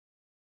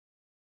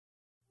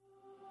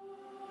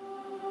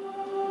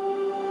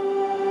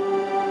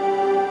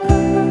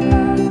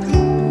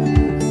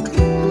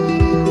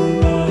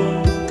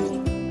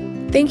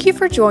Thank you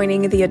for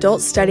joining the Adult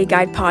Study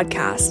Guide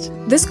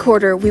podcast. This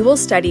quarter, we will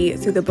study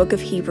through the book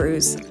of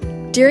Hebrews.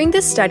 During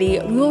this study,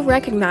 we will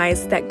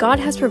recognize that God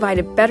has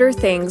provided better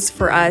things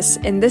for us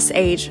in this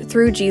age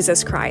through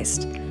Jesus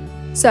Christ.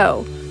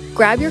 So,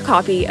 grab your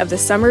copy of the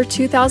Summer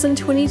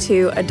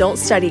 2022 Adult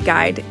Study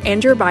Guide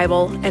and your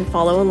Bible and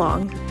follow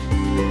along.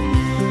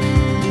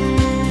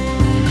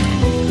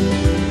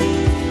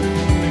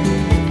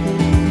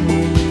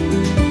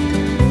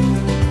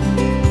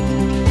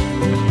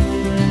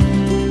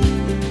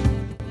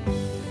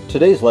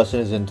 Today's lesson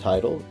is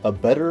entitled, A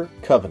Better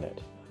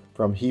Covenant,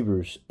 from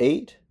Hebrews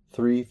 8,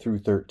 3 through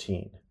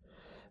 13.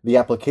 The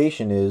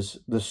application is,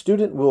 the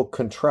student will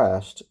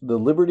contrast the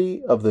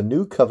liberty of the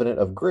new covenant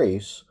of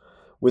grace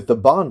with the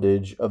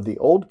bondage of the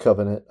old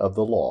covenant of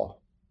the law.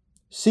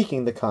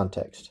 Seeking the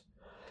context.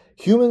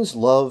 Humans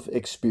love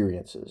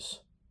experiences.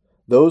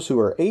 Those who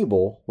are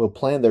able will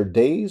plan their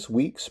days,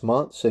 weeks,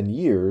 months, and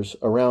years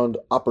around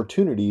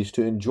opportunities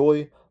to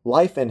enjoy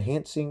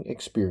life-enhancing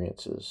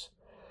experiences.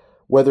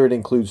 Whether it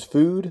includes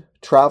food,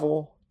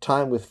 travel,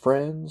 time with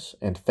friends,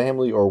 and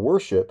family or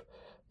worship,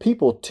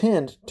 people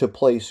tend to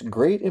place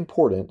great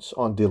importance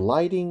on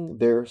delighting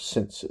their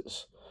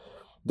senses.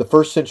 The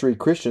first century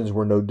Christians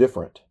were no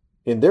different.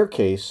 In their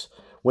case,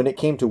 when it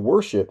came to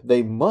worship,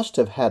 they must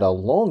have had a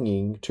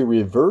longing to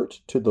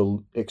revert to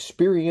the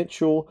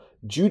experiential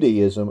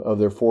Judaism of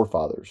their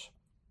forefathers.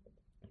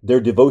 Their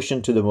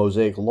devotion to the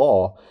Mosaic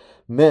law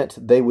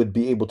meant they would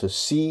be able to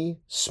see,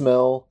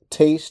 smell,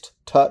 taste,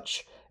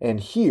 touch, and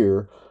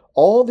hear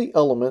all the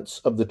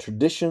elements of the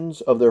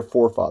traditions of their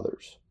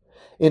forefathers.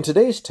 In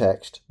today's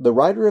text, the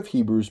writer of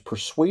Hebrews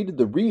persuaded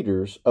the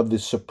readers of the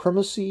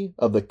supremacy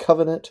of the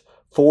covenant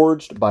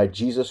forged by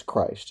Jesus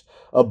Christ,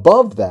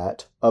 above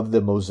that of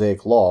the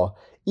Mosaic law,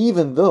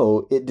 even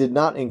though it did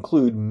not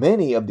include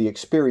many of the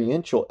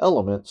experiential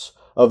elements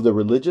of the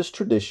religious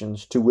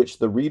traditions to which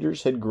the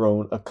readers had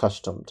grown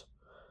accustomed.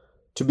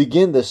 To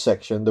begin this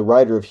section, the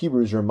writer of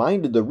Hebrews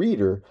reminded the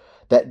reader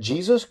that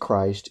Jesus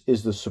Christ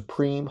is the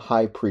supreme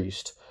high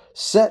priest,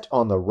 set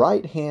on the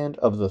right hand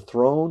of the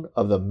throne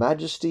of the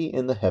majesty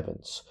in the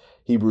heavens.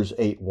 Hebrews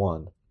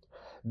 8:1.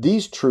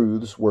 These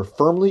truths were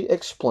firmly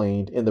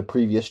explained in the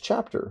previous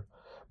chapter,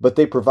 but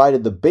they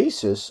provided the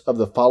basis of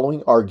the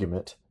following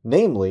argument,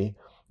 namely,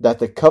 that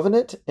the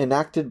covenant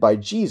enacted by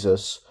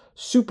Jesus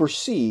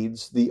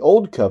supersedes the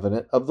old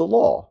covenant of the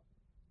law.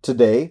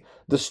 Today,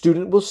 the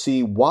student will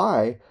see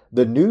why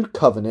the new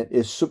covenant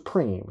is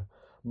supreme.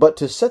 But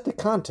to set the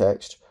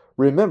context,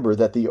 remember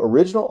that the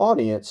original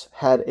audience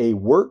had a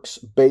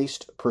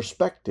works-based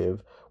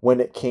perspective when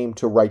it came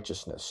to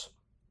righteousness.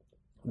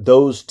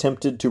 Those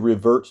tempted to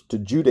revert to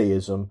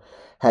Judaism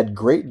had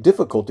great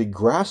difficulty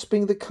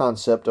grasping the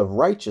concept of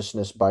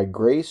righteousness by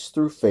grace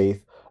through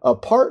faith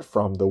apart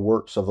from the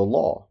works of the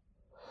law.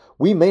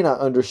 We may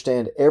not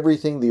understand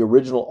everything the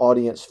original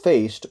audience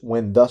faced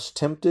when thus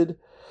tempted,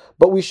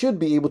 but we should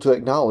be able to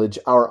acknowledge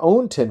our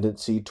own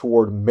tendency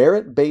toward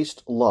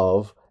merit-based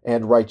love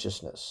and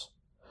righteousness.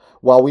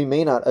 While we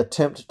may not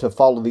attempt to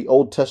follow the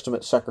Old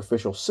Testament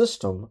sacrificial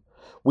system,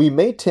 we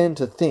may tend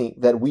to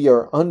think that we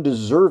are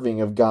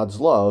undeserving of God's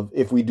love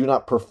if we do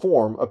not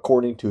perform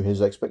according to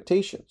His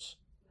expectations.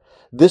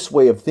 This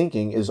way of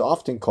thinking is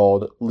often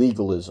called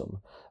legalism.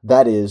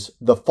 That is,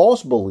 the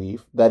false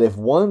belief that if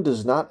one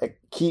does not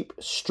keep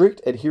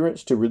strict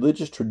adherence to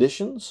religious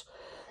traditions,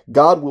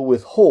 God will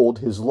withhold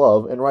His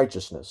love and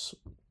righteousness.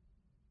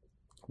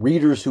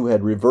 Readers who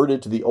had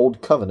reverted to the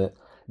Old Covenant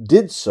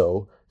did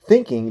so,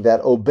 thinking that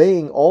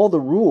obeying all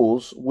the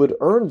rules would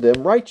earn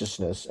them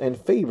righteousness and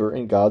favor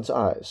in God's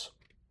eyes.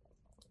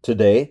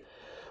 Today,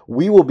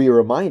 we will be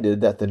reminded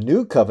that the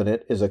new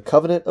covenant is a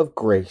covenant of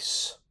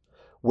grace,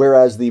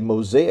 whereas the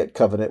Mosaic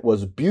covenant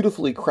was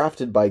beautifully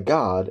crafted by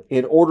God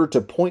in order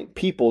to point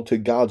people to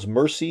God's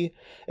mercy,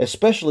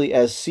 especially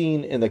as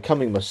seen in the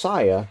coming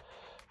Messiah.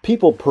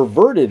 People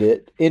perverted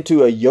it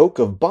into a yoke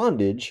of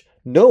bondage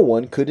no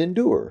one could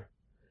endure.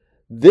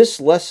 This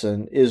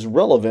lesson is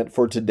relevant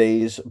for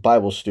today's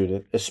Bible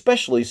student,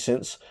 especially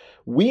since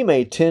we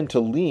may tend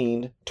to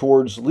lean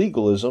towards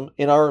legalism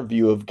in our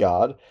view of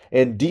God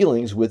and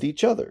dealings with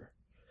each other.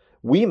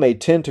 We may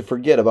tend to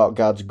forget about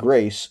God's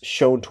grace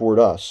shown toward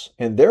us,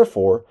 and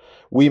therefore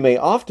we may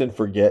often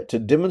forget to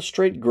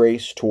demonstrate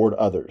grace toward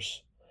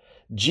others.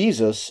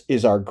 Jesus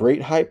is our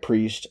great high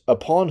priest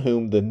upon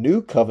whom the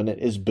new covenant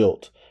is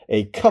built,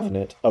 a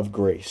covenant of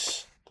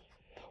grace.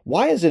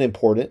 Why is it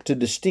important to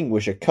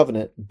distinguish a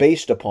covenant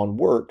based upon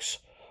works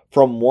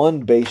from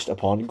one based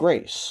upon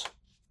grace?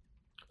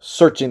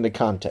 Searching the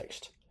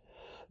context.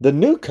 The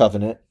new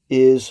covenant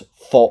is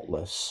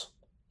faultless.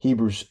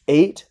 Hebrews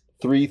 8,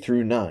 3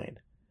 through 9.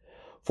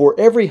 For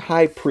every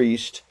high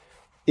priest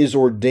is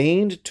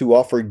ordained to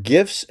offer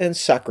gifts and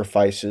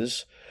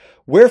sacrifices,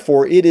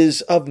 wherefore it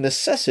is of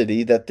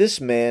necessity that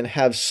this man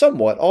have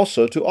somewhat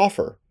also to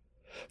offer.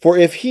 For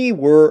if he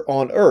were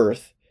on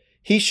earth,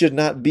 he should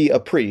not be a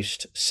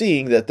priest,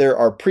 seeing that there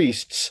are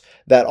priests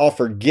that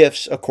offer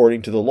gifts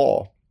according to the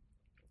law,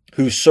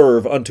 who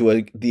serve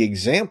unto the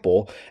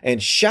example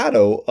and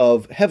shadow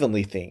of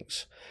heavenly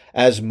things,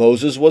 as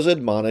Moses was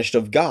admonished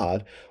of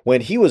God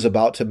when he was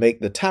about to make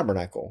the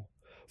tabernacle.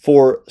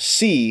 For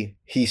see,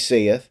 he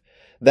saith,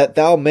 that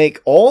thou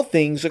make all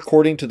things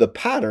according to the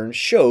pattern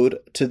showed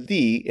to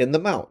thee in the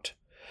mount.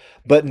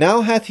 But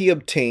now hath he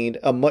obtained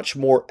a much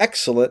more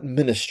excellent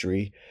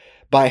ministry,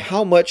 by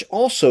how much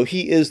also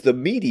he is the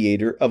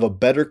mediator of a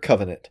better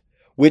covenant,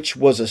 which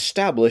was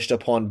established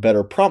upon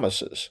better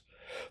promises.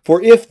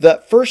 For if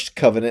that first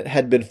covenant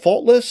had been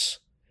faultless,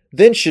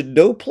 then should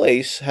no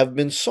place have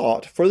been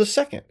sought for the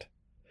second.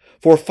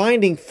 For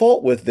finding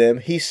fault with them,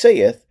 he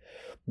saith,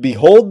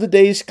 Behold, the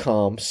days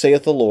come,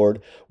 saith the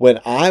Lord,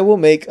 when I will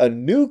make a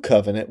new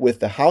covenant with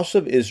the house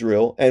of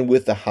Israel and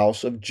with the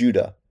house of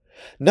Judah,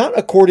 not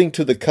according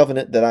to the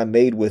covenant that I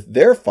made with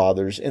their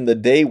fathers in the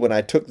day when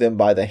I took them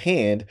by the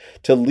hand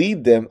to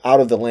lead them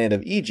out of the land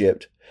of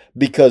Egypt,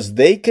 because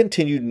they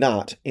continued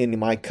not in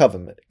my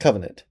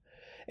covenant,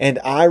 and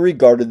I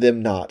regarded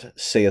them not,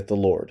 saith the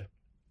Lord.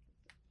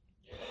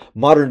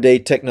 Modern-day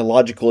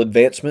technological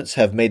advancements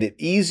have made it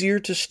easier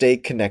to stay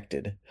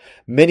connected.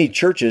 Many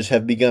churches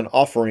have begun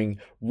offering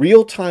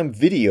real-time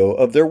video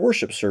of their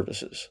worship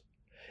services.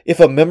 If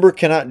a member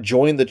cannot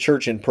join the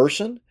church in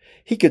person,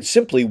 he could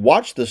simply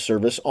watch the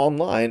service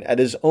online at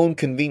his own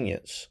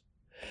convenience.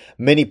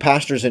 Many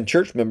pastors and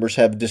church members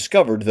have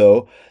discovered,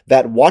 though,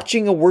 that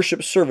watching a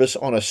worship service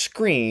on a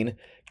screen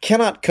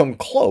cannot come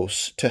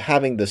close to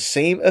having the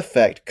same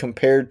effect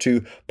compared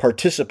to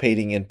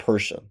participating in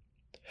person.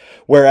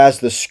 Whereas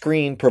the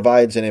screen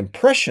provides an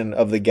impression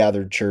of the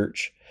gathered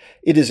church,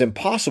 it is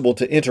impossible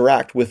to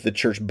interact with the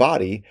church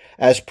body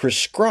as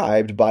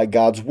prescribed by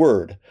God's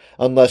Word,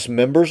 unless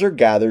members are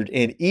gathered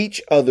in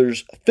each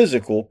other's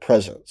physical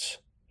presence.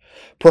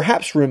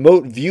 Perhaps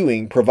remote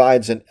viewing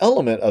provides an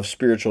element of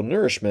spiritual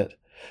nourishment,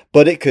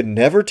 but it could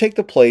never take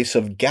the place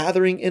of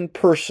gathering in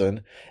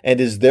person and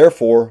is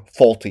therefore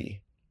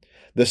faulty.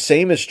 The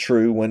same is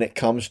true when it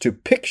comes to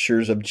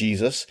pictures of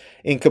Jesus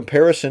in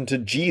comparison to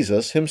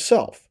Jesus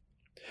himself.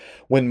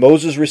 When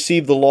Moses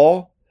received the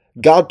law,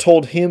 God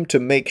told him to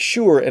make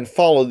sure and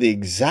follow the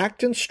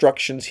exact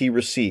instructions he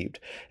received,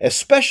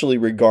 especially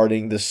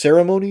regarding the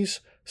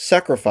ceremonies,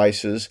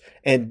 sacrifices,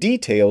 and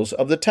details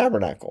of the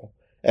tabernacle.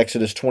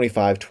 Exodus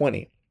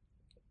 25:20.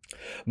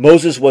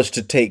 Moses was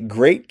to take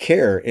great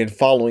care in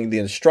following the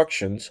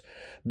instructions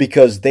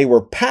because they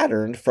were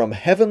patterned from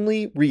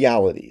heavenly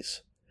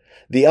realities.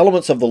 The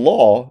elements of the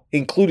law,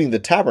 including the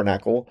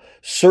tabernacle,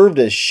 served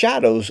as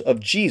shadows of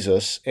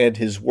Jesus and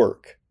his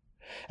work.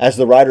 As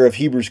the writer of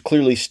Hebrews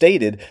clearly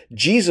stated,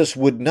 Jesus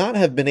would not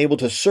have been able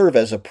to serve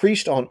as a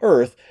priest on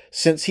earth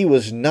since he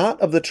was not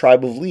of the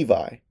tribe of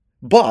Levi.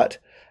 But,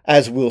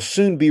 as will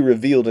soon be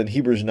revealed in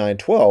Hebrews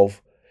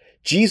 9:12,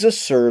 Jesus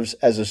serves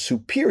as a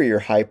superior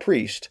high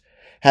priest,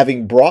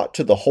 having brought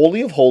to the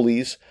Holy of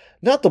Holies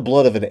not the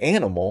blood of an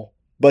animal,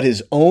 but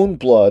his own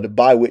blood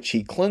by which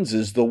he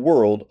cleanses the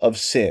world of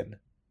sin.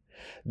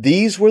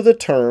 These were the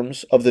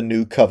terms of the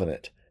new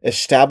covenant,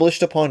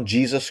 established upon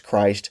Jesus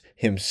Christ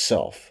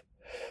himself.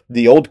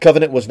 The old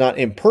covenant was not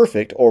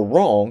imperfect or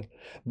wrong,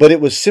 but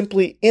it was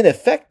simply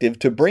ineffective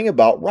to bring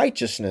about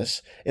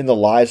righteousness in the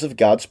lives of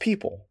God's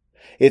people.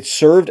 It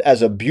served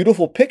as a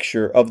beautiful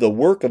picture of the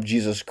work of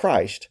Jesus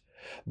Christ,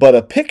 but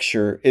a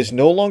picture is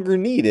no longer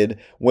needed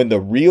when the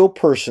real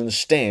person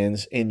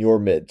stands in your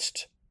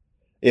midst.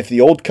 If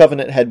the old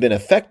covenant had been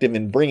effective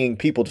in bringing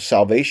people to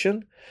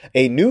salvation,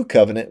 a new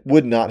covenant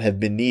would not have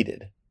been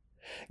needed.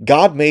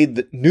 God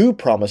made new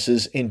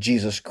promises in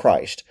Jesus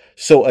Christ,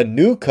 so a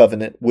new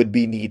covenant would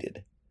be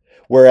needed.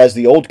 Whereas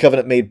the old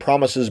covenant made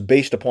promises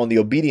based upon the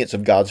obedience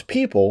of God's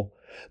people,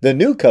 the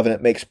new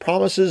covenant makes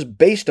promises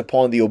based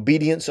upon the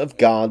obedience of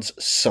God's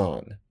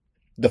Son.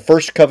 The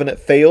first covenant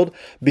failed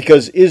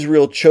because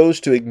Israel chose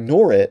to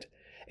ignore it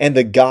and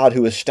the God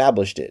who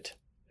established it.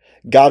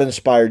 God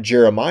inspired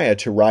Jeremiah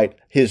to write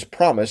his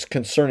promise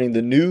concerning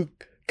the new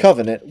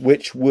covenant,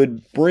 which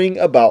would bring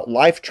about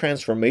life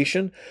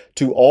transformation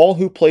to all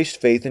who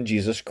placed faith in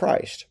Jesus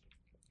Christ.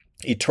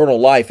 Eternal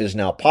life is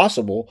now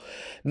possible,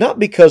 not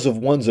because of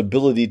one's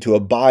ability to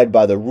abide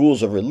by the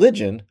rules of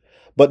religion,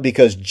 but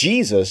because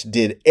Jesus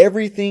did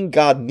everything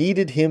God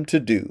needed him to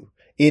do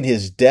in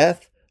his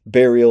death,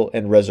 burial,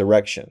 and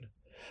resurrection.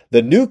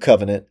 The new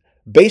covenant,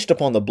 based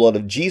upon the blood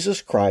of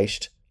Jesus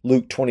Christ,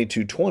 Luke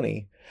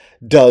 22:20,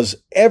 does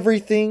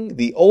everything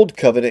the old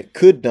covenant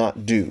could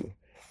not do.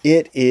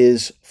 It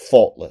is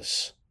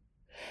faultless.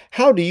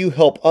 How do you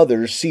help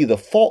others see the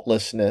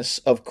faultlessness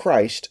of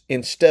Christ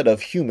instead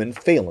of human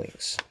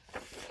failings?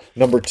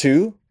 Number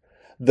 2,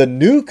 the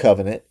new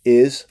covenant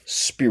is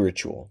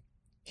spiritual.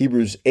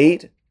 Hebrews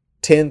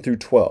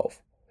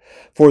 8:10-12.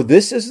 For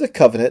this is the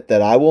covenant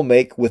that I will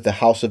make with the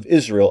house of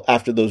Israel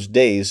after those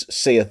days,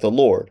 saith the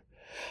Lord.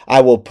 I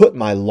will put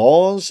my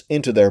laws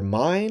into their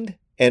mind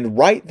and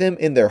write them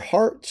in their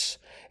hearts,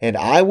 and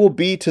I will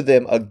be to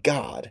them a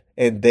God,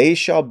 and they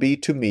shall be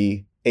to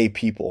me a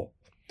people.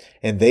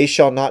 And they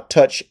shall not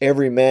touch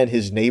every man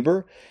his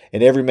neighbor,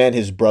 and every man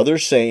his brother,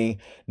 saying,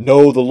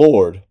 Know the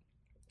Lord.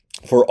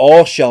 For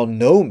all shall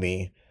know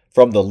me,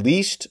 from the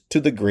least to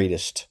the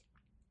greatest.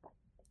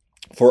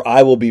 For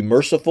I will be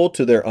merciful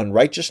to their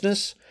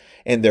unrighteousness,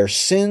 and their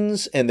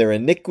sins and their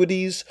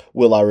iniquities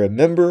will I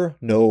remember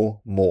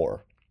no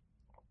more.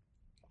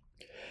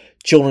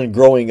 Children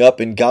growing up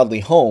in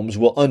godly homes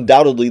will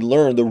undoubtedly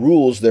learn the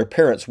rules their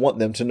parents want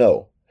them to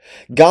know.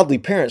 Godly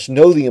parents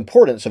know the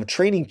importance of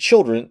training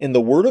children in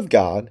the Word of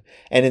God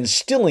and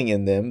instilling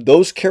in them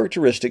those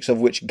characteristics of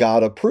which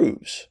God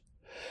approves.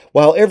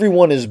 While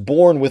everyone is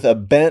born with a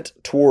bent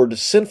toward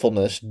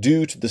sinfulness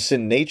due to the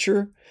sin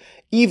nature,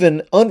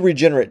 even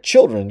unregenerate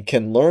children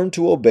can learn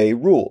to obey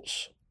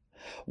rules.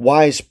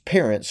 Wise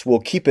parents will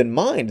keep in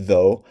mind,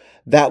 though,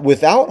 that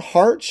without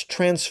hearts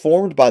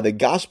transformed by the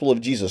gospel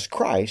of Jesus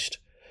Christ,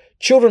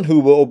 children who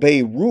will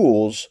obey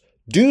rules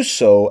do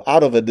so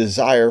out of a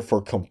desire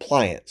for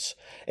compliance,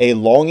 a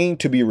longing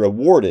to be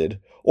rewarded,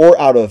 or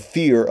out of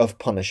fear of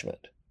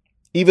punishment.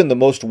 Even the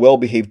most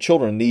well-behaved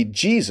children need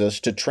Jesus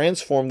to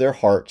transform their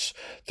hearts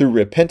through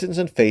repentance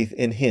and faith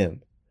in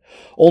Him.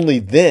 Only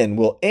then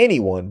will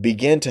anyone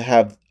begin to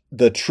have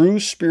the true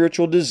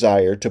spiritual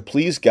desire to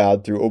please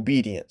God through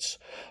obedience.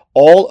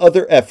 All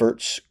other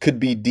efforts could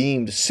be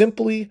deemed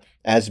simply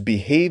as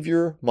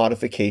behavior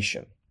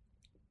modification.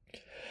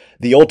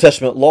 The Old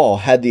Testament law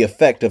had the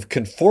effect of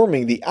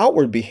conforming the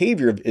outward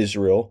behavior of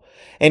Israel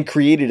and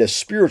created a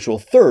spiritual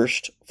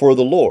thirst for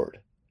the Lord.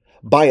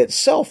 By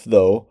itself,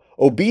 though,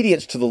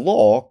 obedience to the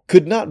law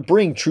could not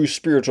bring true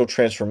spiritual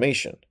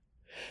transformation.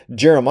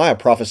 Jeremiah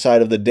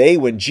prophesied of the day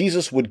when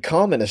Jesus would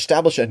come and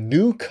establish a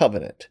new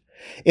covenant.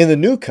 In the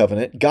new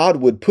covenant, God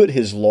would put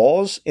His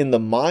laws in the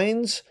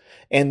minds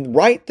and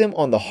write them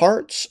on the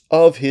hearts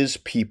of His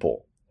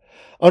people.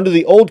 Under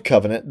the Old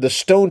Covenant, the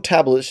stone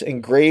tablets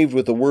engraved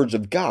with the words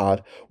of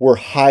God were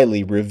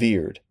highly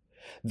revered.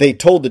 They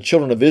told the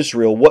children of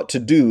Israel what to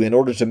do in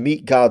order to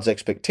meet God's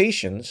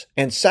expectations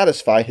and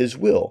satisfy His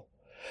will.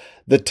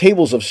 The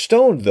tables of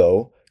stone,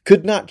 though,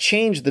 could not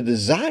change the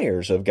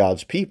desires of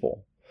God's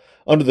people.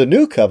 Under the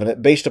New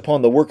Covenant, based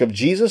upon the work of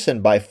Jesus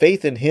and by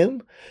faith in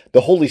Him,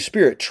 the Holy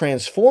Spirit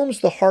transforms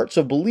the hearts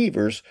of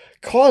believers,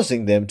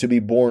 causing them to be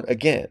born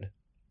again.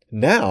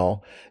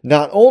 Now,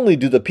 not only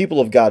do the people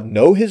of God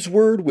know His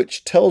Word,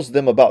 which tells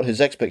them about His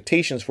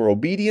expectations for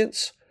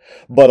obedience,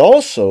 but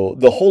also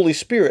the Holy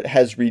Spirit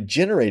has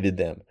regenerated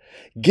them,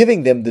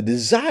 giving them the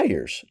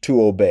desires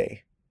to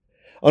obey.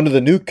 Under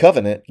the New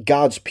Covenant,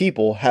 God's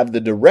people have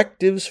the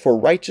directives for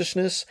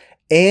righteousness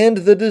and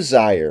the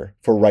desire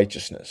for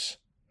righteousness.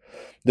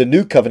 The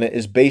New Covenant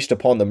is based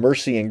upon the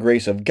mercy and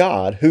grace of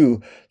God,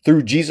 who,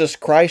 through Jesus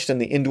Christ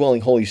and the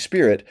indwelling Holy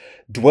Spirit,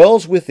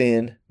 dwells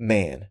within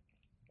man.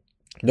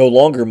 No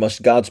longer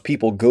must God's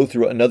people go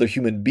through another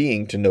human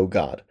being to know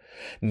God.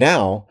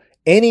 Now,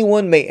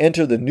 anyone may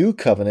enter the new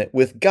covenant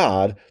with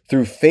God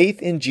through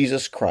faith in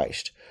Jesus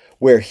Christ,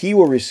 where he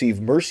will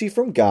receive mercy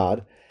from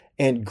God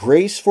and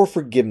grace for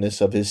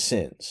forgiveness of his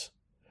sins.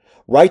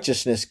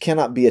 Righteousness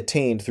cannot be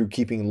attained through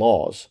keeping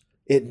laws.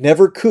 It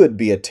never could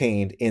be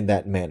attained in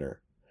that manner.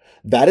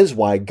 That is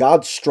why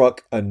God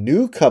struck a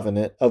new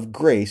covenant of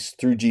grace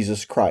through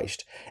Jesus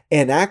Christ,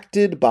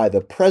 enacted by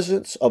the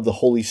presence of the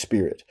Holy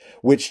Spirit,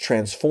 which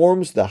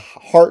transforms the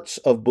hearts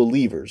of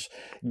believers,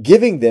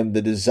 giving them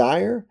the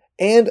desire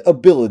and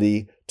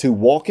ability to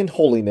walk in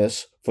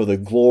holiness for the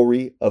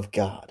glory of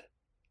God.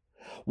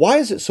 Why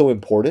is it so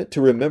important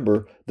to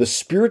remember the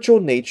spiritual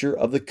nature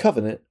of the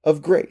covenant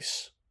of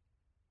grace?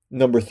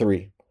 Number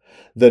 3,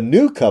 the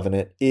new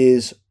covenant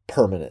is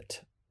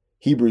permanent.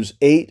 Hebrews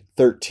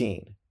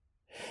 8:13.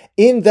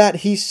 In that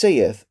he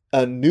saith,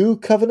 a new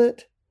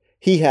covenant,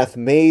 he hath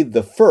made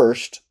the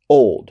first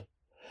old.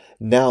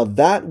 Now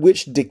that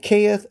which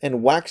decayeth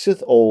and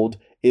waxeth old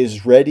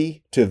is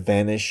ready to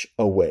vanish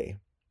away.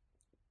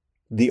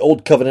 The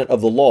old covenant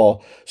of the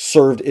law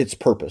served its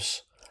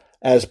purpose.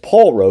 As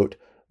Paul wrote,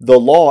 the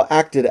law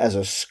acted as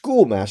a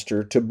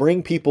schoolmaster to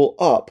bring people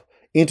up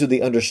into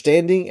the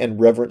understanding and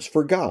reverence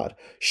for God,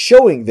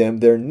 showing them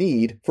their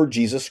need for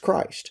Jesus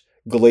Christ.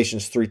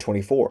 Galatians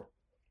 3:24.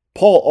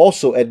 Paul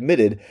also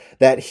admitted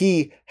that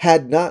he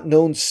had not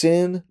known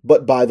sin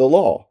but by the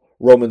law.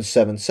 Romans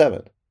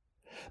 7:7.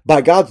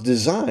 By God's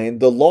design,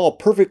 the law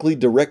perfectly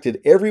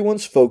directed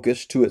everyone's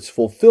focus to its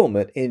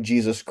fulfillment in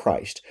Jesus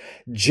Christ,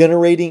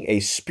 generating a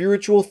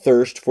spiritual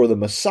thirst for the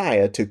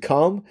Messiah to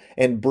come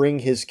and bring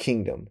his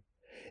kingdom.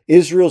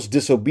 Israel's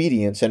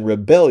disobedience and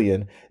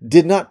rebellion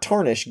did not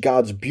tarnish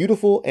God's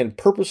beautiful and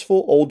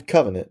purposeful old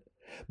covenant,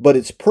 but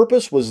its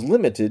purpose was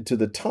limited to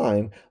the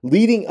time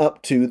leading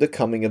up to the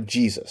coming of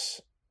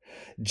Jesus.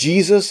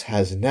 Jesus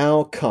has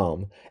now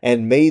come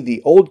and made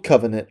the old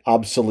covenant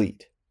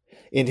obsolete.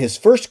 In his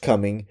first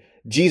coming,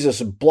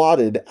 Jesus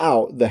blotted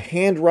out the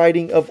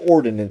handwriting of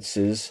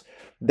ordinances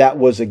that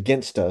was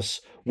against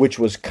us, which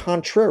was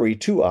contrary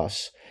to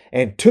us,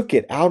 and took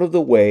it out of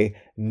the way,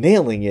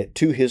 nailing it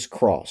to his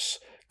cross.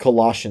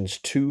 Colossians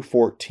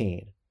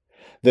 2:14.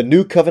 The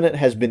new covenant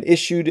has been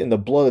issued in the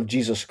blood of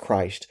Jesus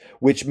Christ,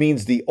 which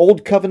means the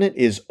old covenant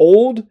is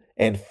old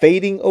and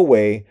fading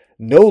away,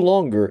 no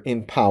longer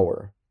in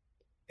power.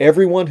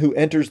 Everyone who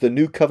enters the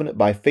new covenant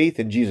by faith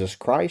in Jesus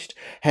Christ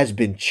has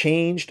been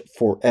changed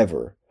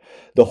forever.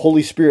 The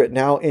Holy Spirit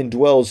now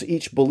indwells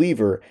each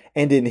believer,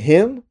 and in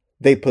Him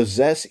they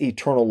possess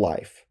eternal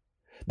life.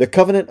 The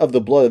covenant of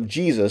the blood of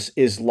Jesus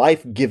is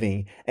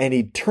life-giving and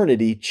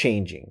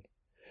eternity-changing.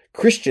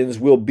 Christians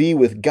will be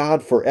with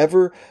God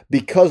forever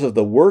because of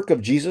the work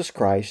of Jesus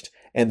Christ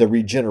and the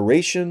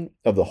regeneration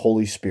of the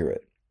Holy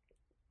Spirit.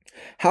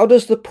 How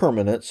does the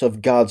permanence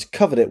of God's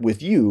covenant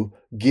with you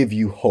give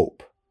you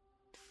hope?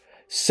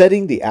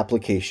 Setting the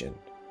application.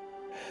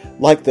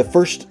 Like the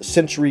first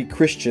century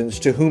Christians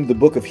to whom the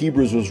book of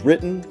Hebrews was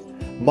written,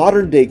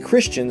 modern-day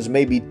Christians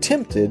may be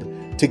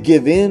tempted to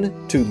give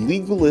in to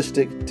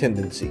legalistic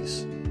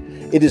tendencies.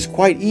 It is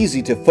quite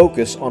easy to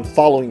focus on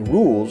following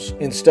rules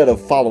instead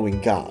of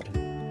following God.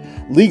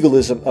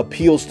 Legalism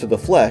appeals to the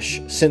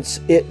flesh since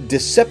it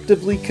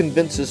deceptively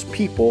convinces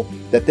people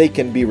that they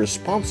can be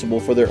responsible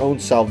for their own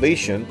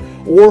salvation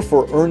or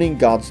for earning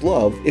God's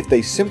love if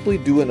they simply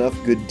do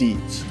enough good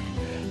deeds.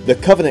 The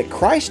covenant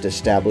Christ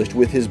established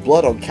with His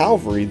blood on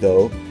Calvary,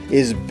 though,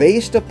 is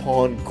based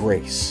upon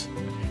grace.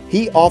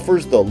 He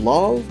offers the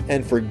love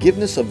and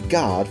forgiveness of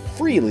God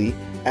freely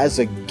as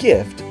a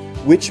gift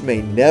which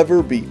may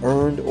never be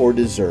earned or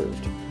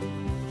deserved.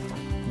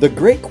 The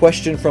great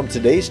question from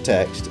today's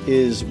text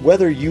is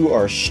whether you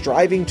are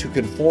striving to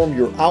conform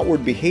your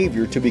outward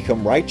behavior to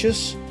become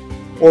righteous,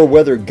 or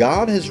whether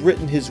God has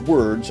written His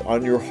words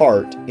on your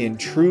heart in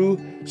true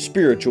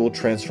spiritual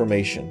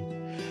transformation.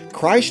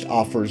 Christ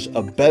offers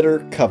a better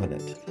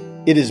covenant.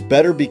 It is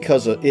better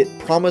because it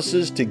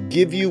promises to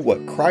give you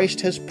what Christ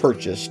has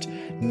purchased,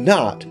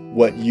 not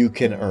what you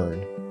can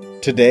earn.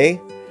 Today,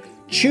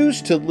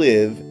 choose to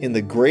live in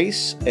the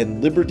grace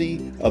and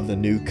liberty of the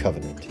new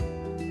covenant.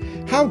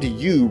 How do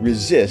you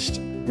resist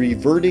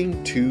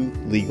reverting to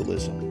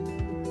legalism?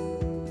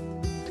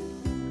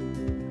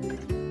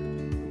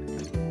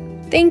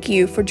 Thank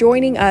you for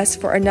joining us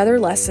for another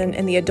lesson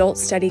in the Adult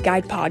Study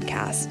Guide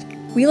podcast.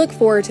 We look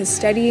forward to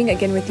studying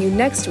again with you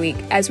next week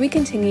as we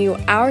continue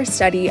our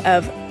study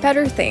of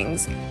better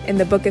things in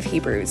the book of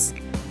Hebrews.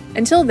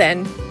 Until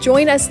then,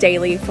 join us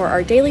daily for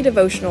our daily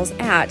devotionals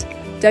at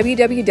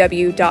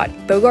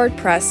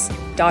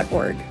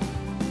www.bogardpress.org.